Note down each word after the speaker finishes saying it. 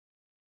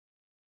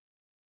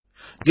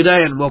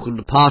G'day and welcome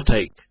to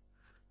Partake.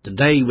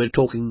 Today we're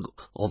talking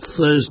of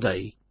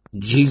Thursday,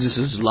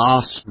 Jesus'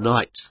 last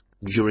night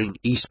during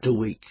Easter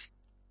week.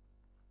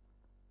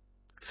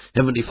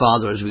 Heavenly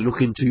Father, as we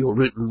look into your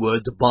written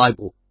word, the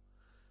Bible,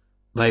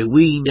 may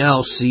we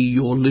now see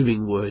your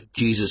living word,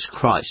 Jesus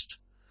Christ,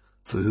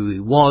 for who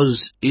he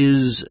was,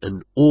 is,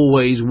 and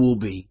always will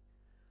be,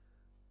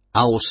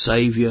 our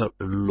Saviour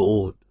and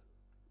Lord.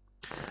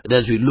 And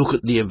as we look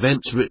at the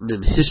events written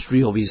in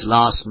history of his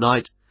last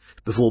night,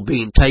 before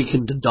being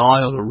taken to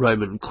die on a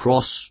Roman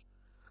cross,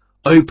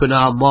 open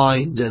our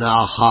mind and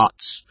our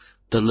hearts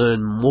to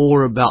learn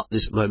more about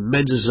this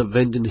momentous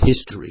event in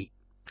history,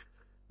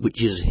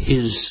 which is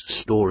his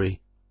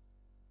story.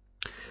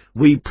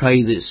 We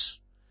pray this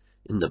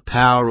in the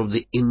power of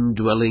the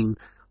indwelling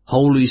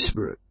Holy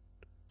Spirit,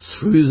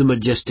 through the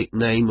majestic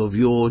name of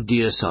your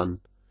dear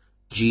Son,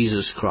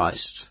 Jesus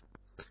Christ.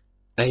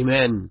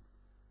 Amen.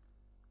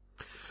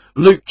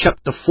 Luke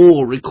chapter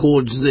 4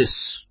 records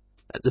this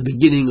at the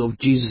beginning of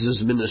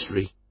Jesus'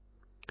 ministry.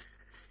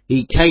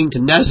 He came to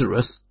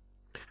Nazareth,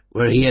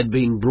 where he had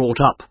been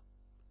brought up.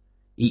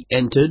 He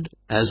entered,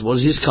 as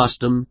was his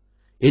custom,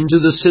 into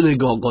the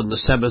synagogue on the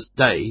Sabbath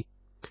day,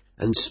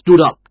 and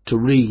stood up to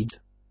read.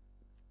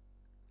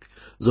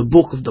 The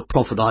book of the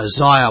prophet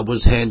Isaiah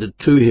was handed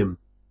to him.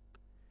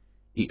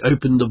 He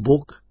opened the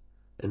book,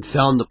 and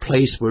found the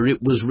place where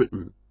it was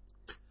written,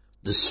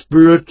 "The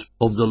Spirit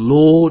of the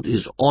Lord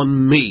is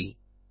on me,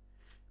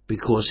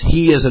 because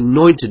he has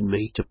anointed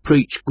me to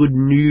preach good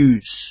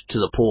news to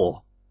the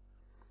poor.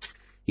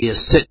 He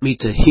has sent me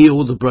to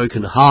heal the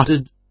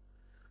brokenhearted,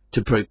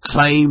 to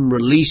proclaim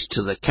release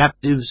to the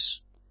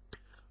captives,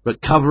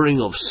 recovering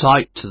of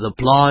sight to the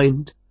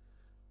blind,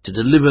 to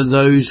deliver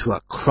those who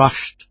are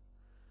crushed,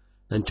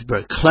 and to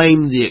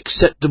proclaim the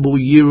acceptable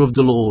year of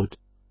the Lord."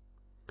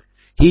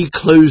 He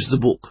closed the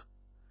book,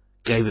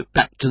 gave it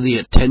back to the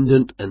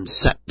attendant, and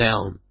sat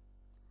down.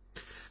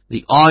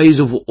 The eyes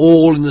of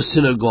all in the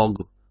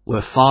synagogue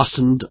were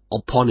fastened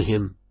upon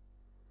him.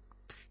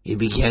 He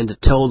began to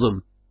tell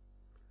them,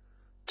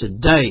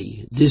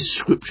 "Today this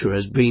scripture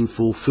has been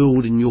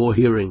fulfilled in your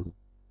hearing."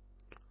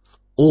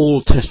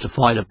 All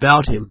testified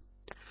about him,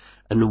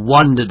 and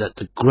wondered at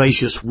the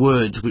gracious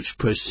words which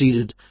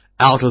proceeded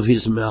out of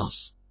his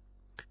mouth.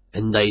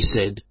 And they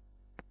said,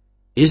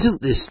 "Isn't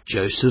this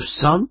Joseph's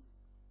son?"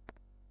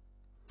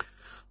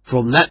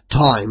 From that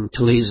time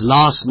till his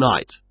last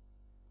night,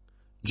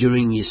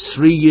 during his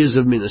 3 years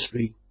of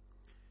ministry,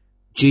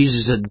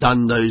 Jesus had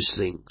done those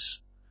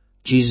things.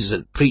 Jesus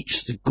had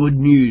preached the good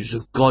news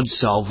of God's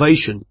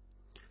salvation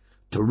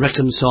to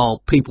reconcile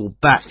people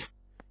back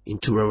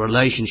into a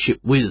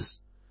relationship with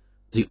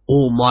the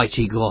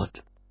Almighty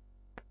God.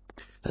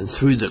 And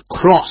through the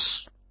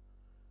cross,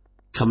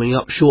 coming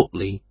up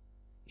shortly,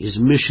 his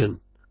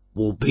mission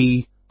will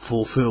be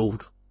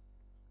fulfilled.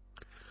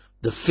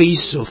 The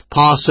feasts of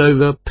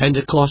Passover,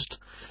 Pentecost,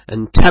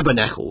 and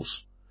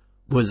Tabernacles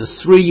were the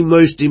 3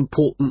 most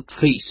important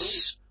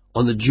feasts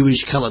on the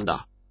Jewish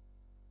calendar.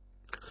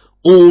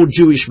 All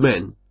Jewish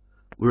men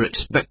were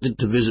expected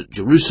to visit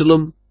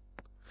Jerusalem.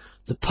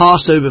 The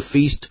Passover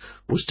feast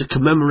was to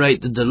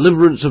commemorate the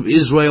deliverance of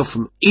Israel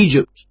from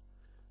Egypt,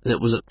 and it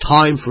was a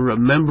time for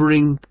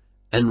remembering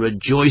and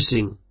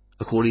rejoicing,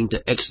 according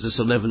to Exodus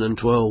 11 and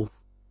 12.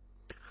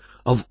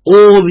 Of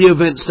all the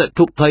events that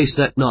took place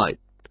that night,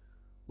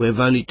 we have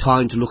only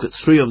time to look at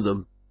 3 of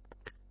them: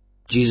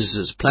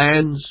 Jesus'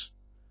 plans,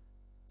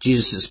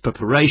 Jesus'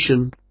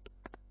 preparation,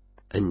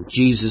 and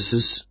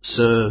Jesus'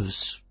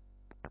 serves.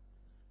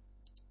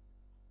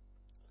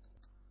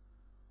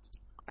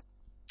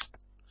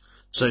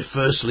 So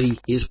firstly,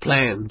 his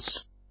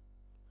plans.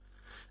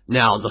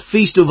 Now the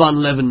feast of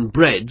unleavened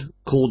bread,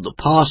 called the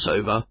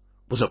Passover,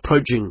 was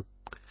approaching,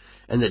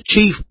 and the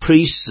chief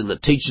priests and the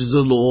teachers of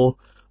the law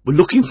were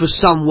looking for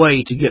some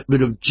way to get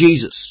rid of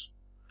Jesus,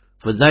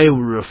 for they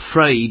were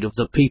afraid of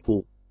the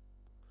people.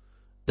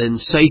 Then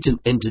Satan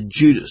entered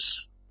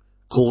Judas,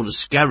 called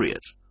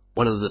Iscariot,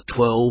 one of the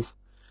 12,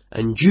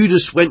 and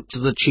Judas went to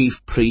the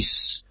chief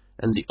priests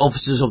and the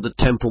officers of the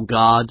temple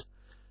guard,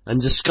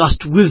 and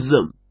discussed with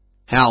them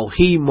how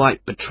he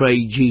might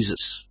betray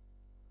Jesus.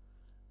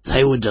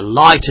 They were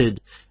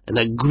delighted and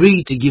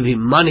agreed to give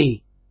him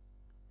money.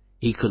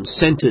 He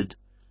consented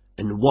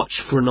and watched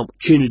for an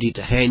opportunity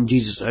to hand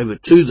Jesus over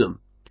to them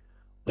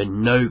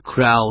when no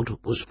crowd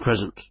was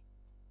present.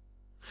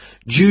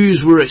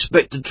 Jews were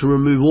expected to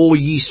remove all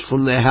yeast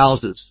from their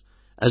houses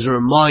as a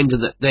reminder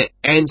that their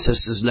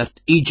ancestors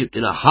left Egypt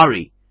in a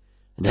hurry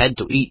and had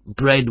to eat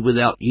bread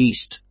without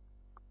yeast.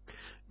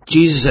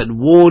 Jesus had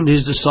warned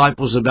his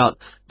disciples about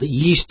the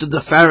yeast of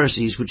the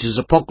Pharisees, which is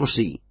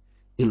hypocrisy,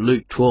 in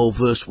Luke 12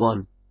 verse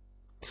 1.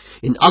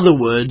 In other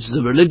words,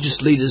 the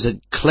religious leaders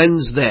had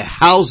cleansed their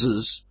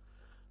houses,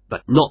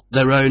 but not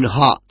their own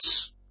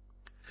hearts.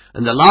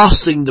 And the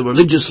last thing the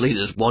religious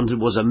leaders wanted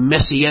was a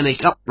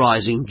messianic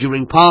uprising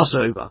during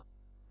Passover.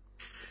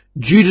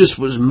 Judas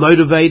was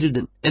motivated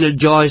and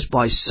energized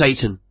by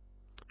Satan,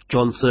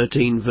 John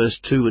 13 verse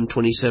 2 and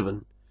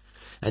 27.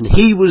 And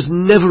he was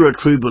never a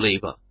true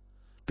believer,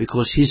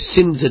 because his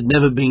sins had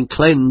never been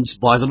cleansed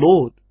by the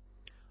Lord.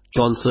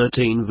 John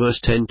 13 verse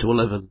 10 to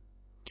 11.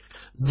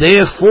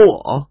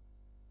 Therefore,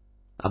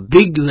 a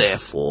big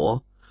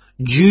therefore,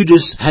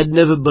 Judas had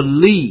never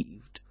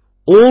believed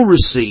or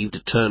received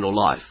eternal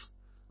life,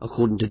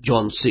 according to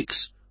John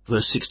 6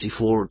 verse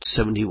 64 to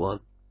 71.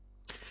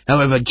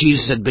 However,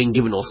 Jesus had been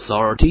given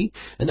authority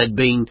and had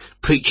been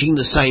preaching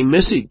the same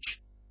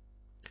message.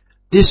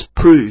 This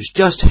proves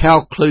just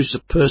how close a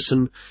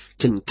person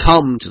can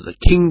come to the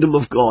kingdom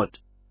of God.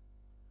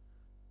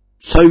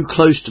 So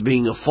close to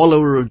being a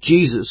follower of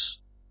Jesus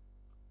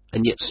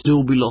and yet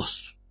still be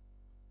lost.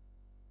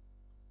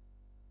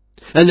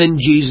 And then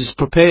Jesus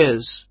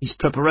prepares his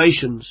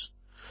preparations.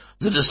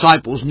 The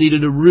disciples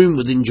needed a room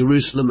within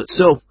Jerusalem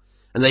itself,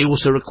 and they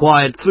also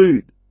required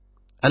food.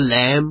 A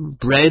lamb,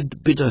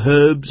 bread, bitter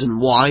herbs,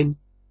 and wine.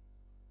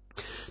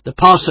 The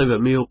Passover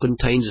meal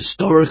contains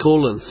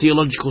historical and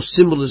theological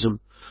symbolism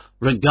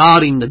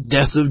regarding the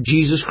death of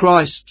Jesus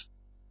Christ.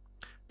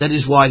 That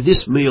is why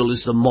this meal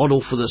is the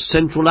model for the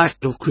central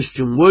act of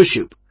Christian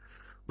worship,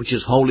 which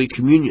is Holy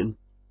Communion.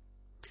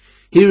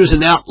 Here is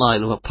an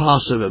outline of a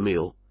Passover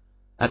meal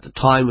at the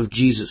time of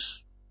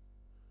Jesus,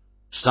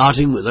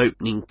 starting with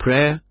opening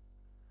prayer,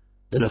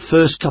 then a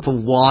first cup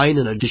of wine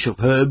and a dish of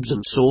herbs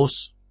and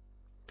sauce.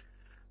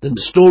 Then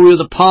the story of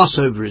the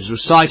Passover is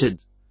recited,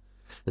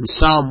 and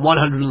Psalm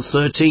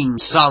 113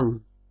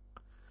 sung.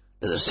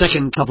 Then a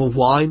second cup of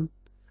wine,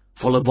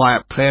 followed by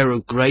a prayer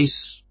of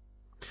grace.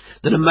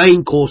 Then a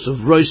main course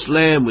of roast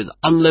lamb with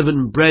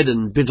unleavened bread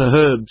and bitter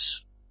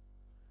herbs,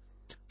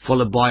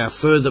 followed by a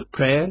further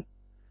prayer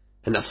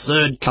and a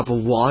third cup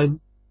of wine.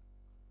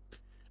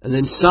 And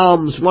then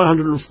Psalms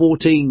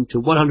 114 to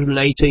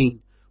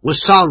 118 were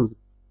sung,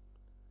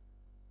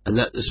 and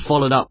that is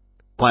followed up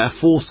by a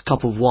fourth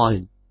cup of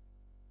wine.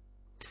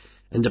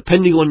 And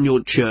depending on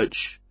your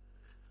church,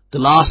 the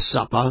Last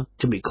Supper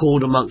can be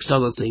called, amongst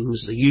other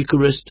things, the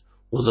Eucharist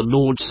or the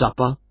Lord's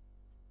Supper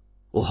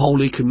or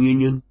Holy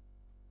Communion.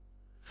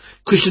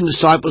 Christian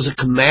disciples are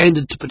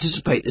commanded to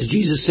participate, as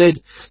Jesus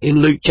said in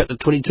Luke chapter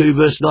 22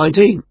 verse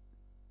 19.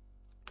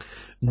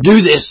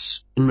 Do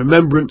this in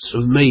remembrance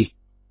of me.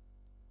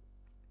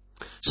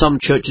 Some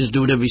churches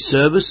do it every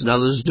service and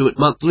others do it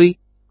monthly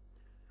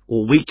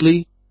or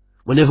weekly.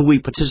 Whenever we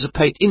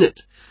participate in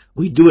it,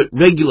 we do it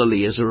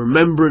regularly as a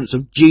remembrance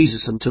of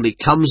Jesus until he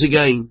comes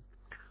again.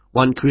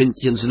 1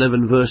 Corinthians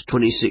 11 verse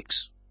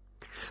 26.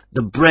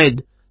 The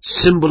bread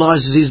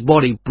symbolizes his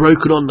body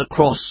broken on the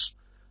cross,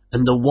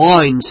 and the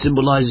wine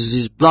symbolizes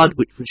his blood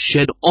which was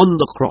shed on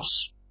the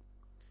cross.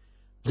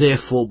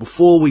 Therefore,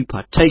 before we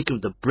partake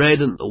of the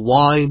bread and the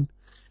wine,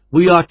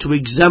 we are to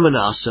examine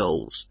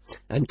ourselves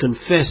and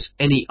confess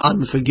any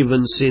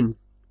unforgiven sin.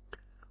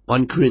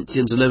 1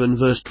 Corinthians 11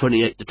 verse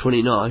 28 to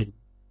 29.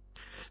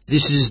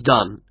 This is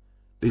done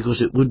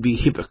because it would be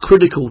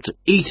hypocritical to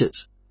eat it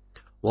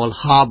while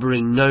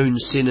harbouring known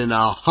sin in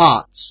our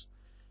hearts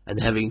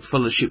and having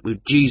fellowship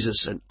with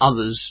Jesus and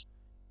others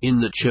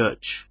in the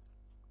church.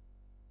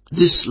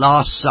 This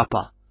Last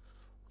Supper,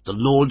 the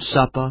Lord's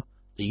Supper,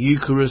 the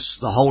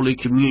Eucharist, the Holy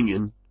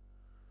Communion,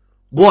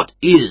 what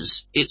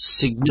is its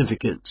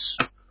significance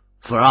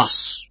for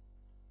us?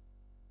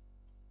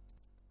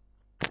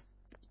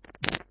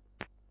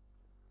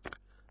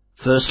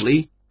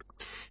 Firstly,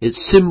 it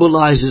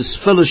symbolizes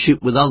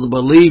fellowship with other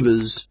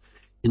believers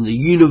in the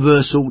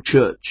universal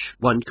church.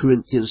 1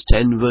 Corinthians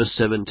 10 verse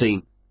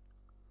 17.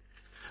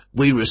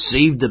 We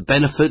receive the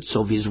benefits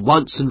of his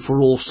once and for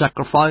all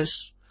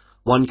sacrifice.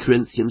 1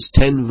 Corinthians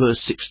 10 verse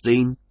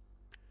 16.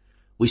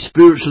 We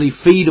spiritually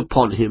feed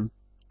upon him.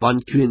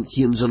 1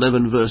 Corinthians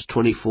 11 verse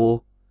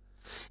 24.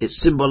 It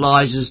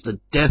symbolizes the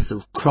death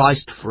of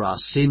Christ for our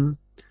sin.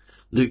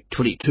 Luke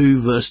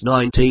 22 verse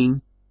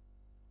 19.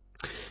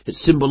 It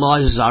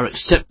symbolizes our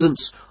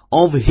acceptance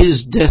of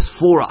his death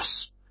for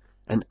us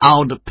and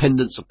our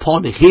dependence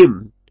upon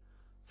him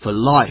for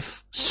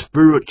life,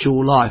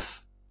 spiritual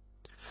life.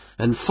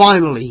 And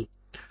finally,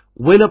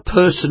 when a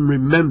person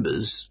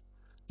remembers,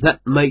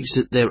 that makes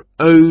it their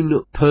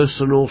own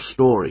personal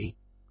story.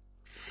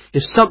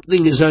 If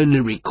something is only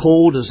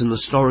recalled as an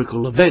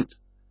historical event,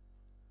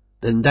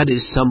 then that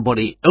is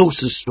somebody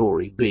else's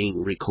story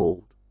being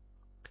recalled.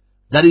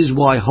 That is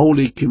why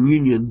Holy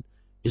Communion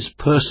is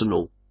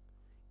personal.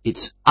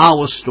 It's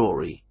our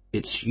story.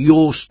 It's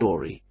your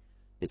story.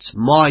 It's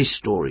my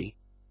story.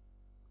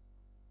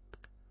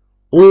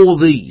 All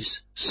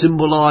these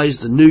symbolize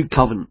the new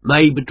covenant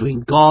made between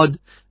God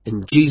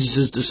and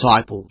Jesus'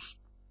 disciples.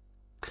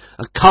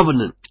 A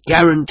covenant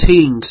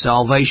guaranteeing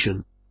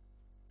salvation.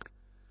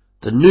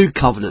 The new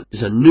covenant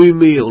is a new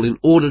meal in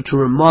order to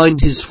remind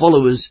his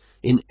followers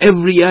in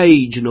every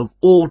age and of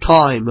all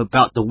time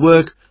about the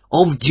work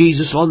of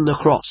Jesus on the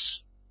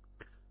cross.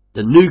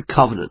 The new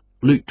covenant,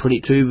 Luke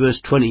 22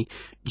 verse 20,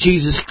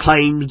 Jesus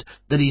claimed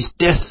that his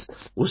death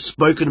was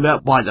spoken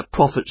about by the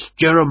prophets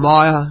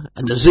Jeremiah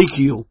and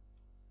Ezekiel.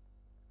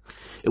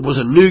 It was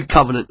a new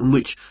covenant in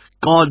which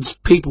God's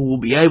people will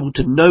be able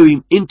to know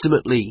him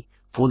intimately,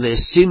 for their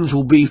sins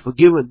will be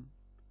forgiven.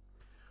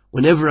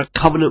 Whenever a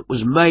covenant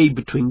was made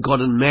between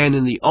God and man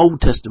in the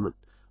Old Testament,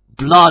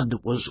 blood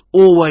was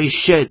always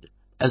shed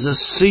as a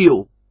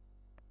seal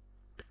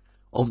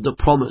of the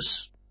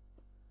promise.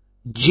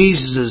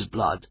 Jesus'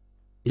 blood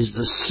is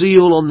the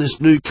seal on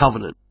this new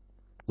covenant,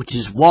 which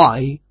is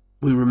why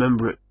we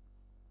remember it.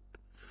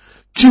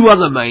 Two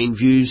other main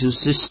views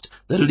insist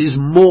that it is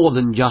more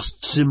than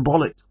just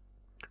symbolic.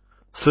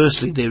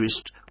 Firstly, there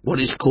is what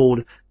is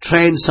called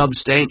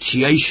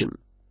transubstantiation,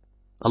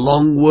 a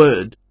long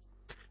word,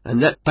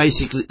 and that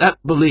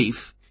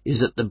belief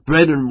is that the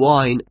bread and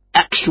wine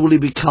actually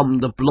become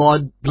the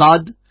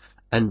blood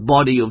and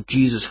body of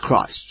Jesus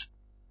Christ.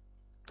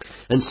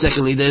 And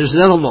secondly, there is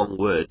another long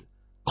word,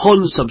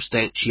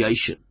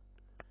 consubstantiation,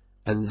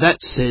 and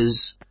that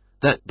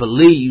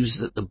believes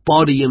that the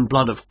body and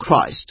blood of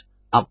Christ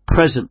are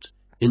present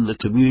in the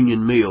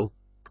communion meal.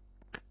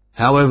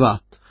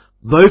 However,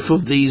 both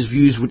of these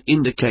views would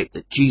indicate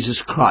that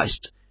Jesus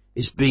Christ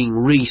is being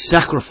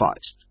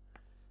re-sacrificed,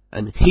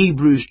 and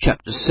Hebrews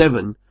chapter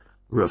 7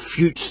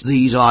 refutes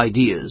these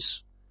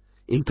ideas,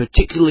 in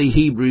particularly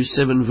Hebrews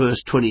 7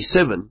 verse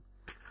 27,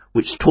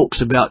 which talks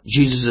about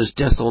Jesus'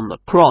 death on the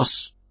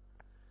cross,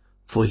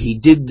 for he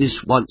did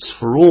this once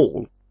for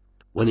all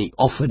when he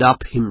offered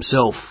up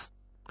himself.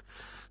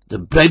 The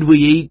bread we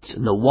eat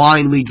and the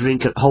wine we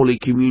drink at Holy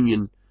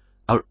Communion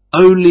are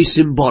only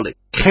symbolic,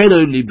 can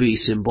only be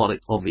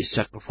symbolic of his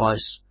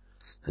sacrifice,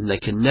 and they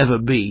can never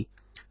be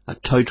a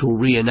total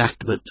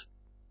reenactment.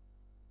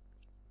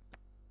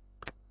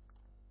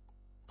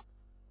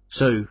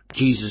 So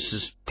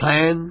Jesus'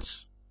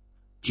 plans,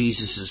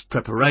 Jesus'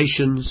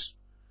 preparations,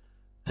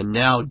 and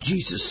now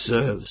Jesus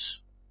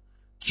serves.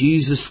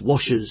 Jesus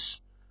washes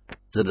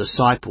the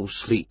disciples'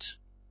 feet.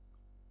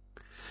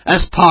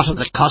 As part of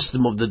the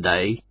custom of the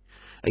day,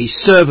 a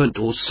servant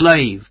or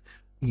slave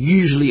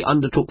usually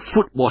undertook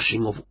foot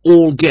washing of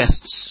all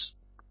guests.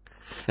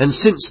 And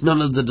since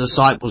none of the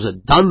disciples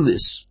had done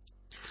this,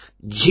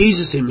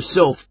 Jesus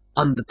himself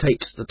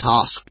undertakes the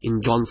task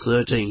in John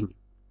 13.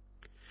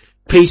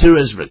 Peter,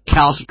 as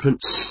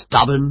recalcitrant,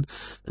 stubborn,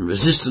 and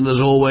resistant as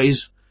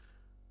always,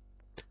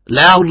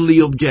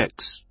 loudly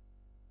objects.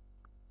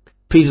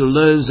 Peter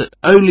learns that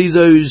only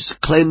those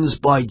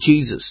cleansed by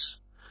Jesus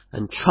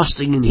and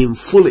trusting in him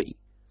fully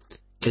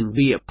can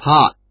be a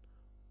part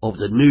of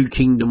the new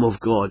kingdom of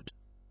God.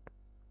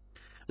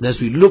 And as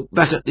we look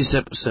back at this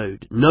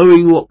episode,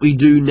 knowing what we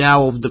do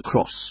now of the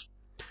cross,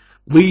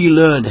 we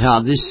learn how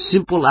this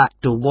simple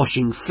act of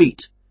washing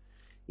feet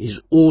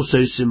is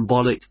also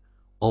symbolic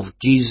of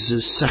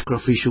Jesus'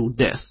 sacrificial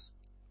death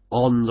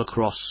on the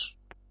cross.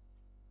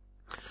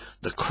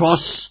 The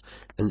cross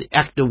and the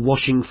act of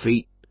washing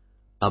feet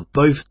are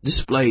both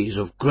displays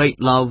of great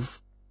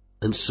love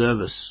and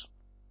service.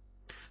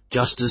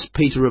 Just as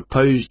Peter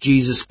opposed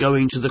Jesus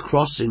going to the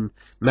cross in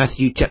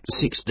Matthew chapter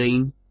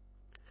 16,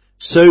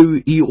 so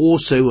he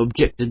also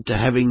objected to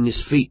having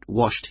his feet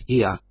washed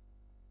here.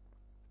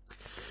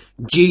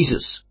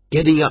 Jesus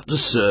getting up to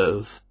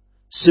serve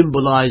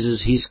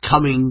symbolizes his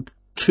coming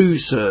to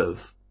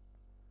serve.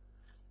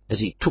 As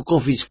he took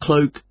off his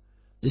cloak,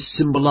 this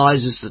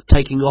symbolizes the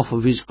taking off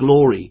of his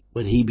glory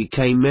when he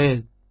became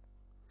man.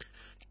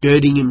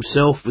 Girding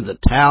himself with a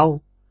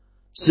towel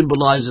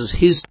symbolizes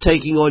his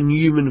taking on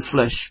human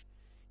flesh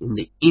in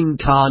the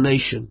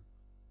incarnation.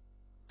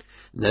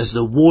 And as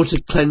the water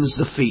cleansed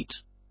the feet,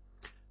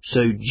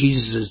 so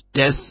Jesus'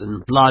 death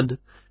and blood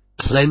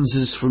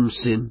cleanses from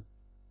sin.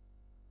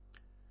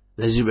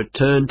 And as he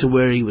returned to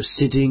where he was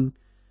sitting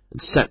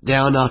and sat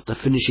down after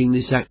finishing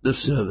this act of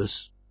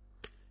service,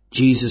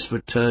 Jesus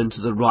returned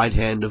to the right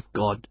hand of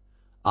God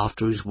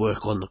after his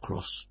work on the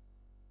cross.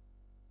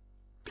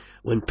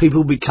 When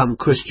people become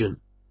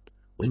Christian,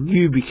 when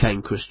you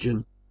became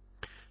Christian,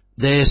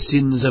 their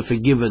sins are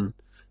forgiven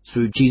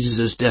through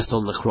Jesus' death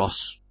on the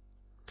cross.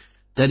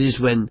 That is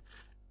when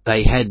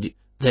they had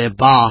their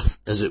bath,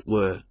 as it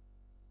were.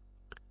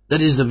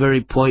 That is the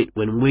very point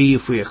when we,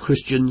 if we are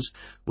Christians,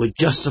 we're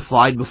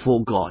justified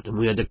before God and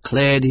we are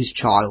declared his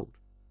child.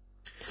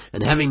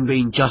 And having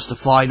been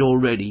justified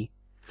already,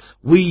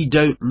 we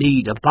don't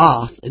need a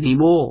bath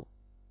anymore.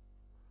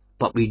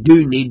 But we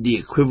do need the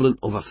equivalent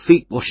of a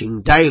feet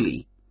washing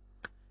daily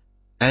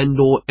and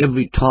or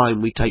every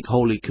time we take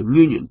Holy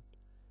Communion,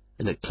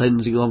 and a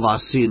cleansing of our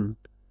sin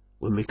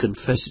when we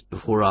confess it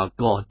before our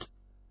God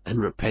and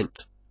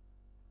repent.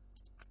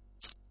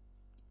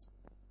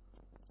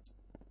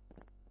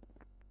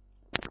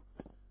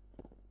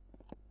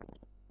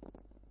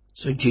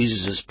 So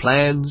Jesus'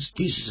 plans,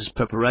 Jesus'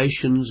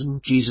 preparations,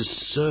 and Jesus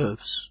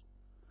serves.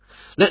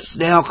 Let's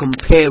now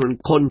compare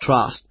and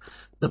contrast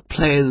the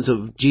plans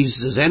of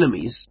Jesus'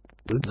 enemies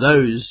with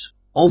those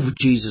of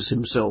Jesus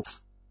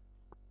himself.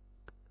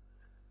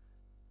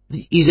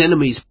 His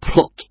enemies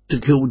plot to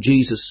kill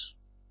Jesus,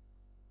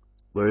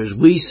 whereas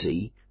we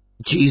see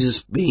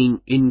Jesus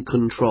being in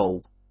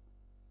control.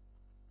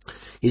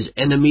 His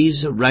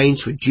enemies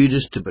arrange for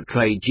Judas to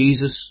betray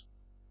Jesus,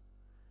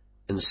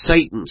 and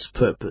Satan's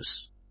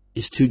purpose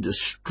is to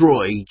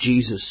destroy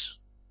Jesus.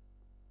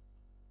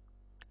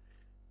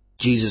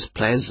 Jesus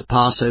plans the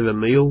Passover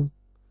meal,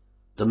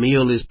 The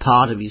meal is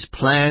part of his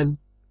plan.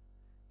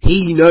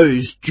 He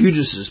knows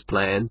Judas's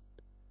plan,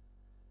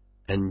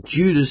 and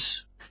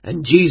Jesus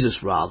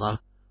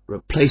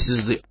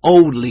replaces the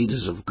old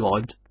leaders of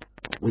God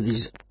with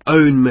his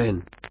own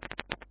men.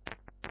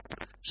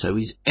 So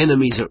his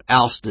enemies are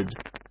ousted,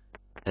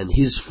 and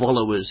his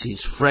followers,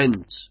 his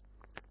friends,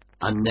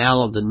 are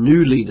now the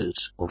new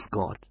leaders of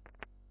God.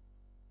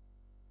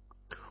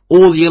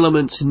 All the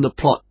elements in the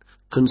plot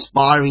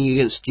conspiring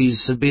against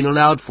Jesus have been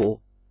allowed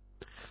for.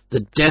 The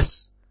death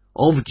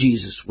of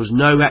Jesus was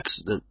no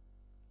accident.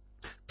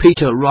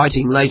 Peter,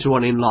 writing later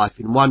on in life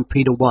in 1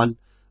 Peter 1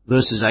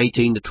 verses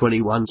 18 to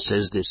 21,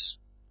 says this: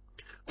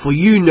 For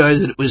you know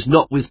that it was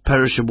not with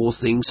perishable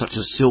things such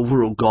as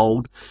silver or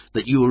gold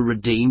that you were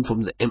redeemed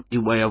from the empty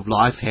way of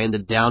life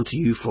handed down to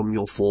you from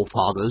your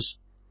forefathers,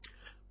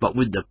 but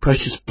with the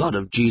precious blood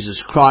of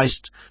Jesus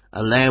Christ,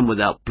 a lamb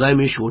without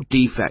blemish or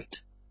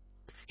defect.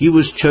 He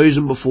was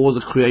chosen before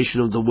the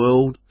creation of the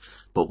world,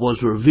 but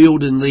was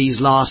revealed in these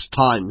last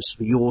times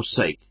for your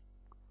sake.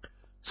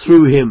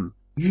 Through him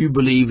you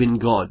believe in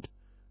God,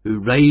 who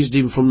raised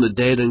him from the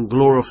dead and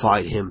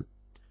glorified him,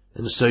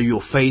 and so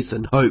your faith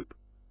and hope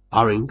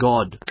are in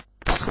God.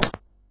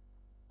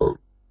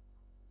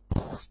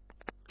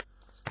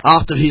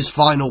 After his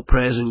final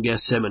prayers in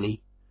Gethsemane,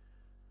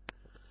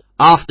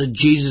 after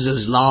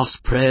Jesus'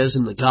 last prayers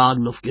in the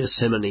Garden of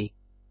Gethsemane,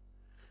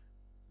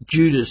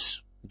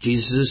 Judas,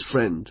 Jesus'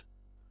 friend,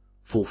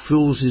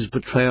 fulfills his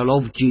betrayal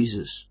of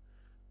Jesus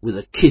with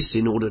a kiss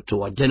in order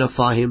to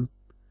identify him,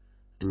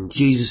 and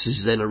Jesus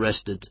is then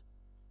arrested.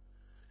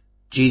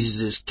 Jesus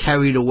is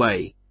carried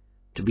away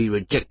to be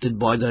rejected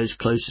by those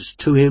closest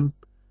to him,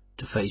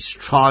 to face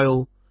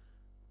trial,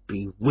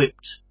 be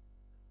whipped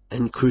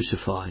and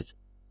crucified.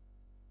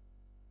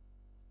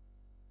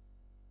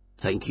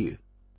 Thank you.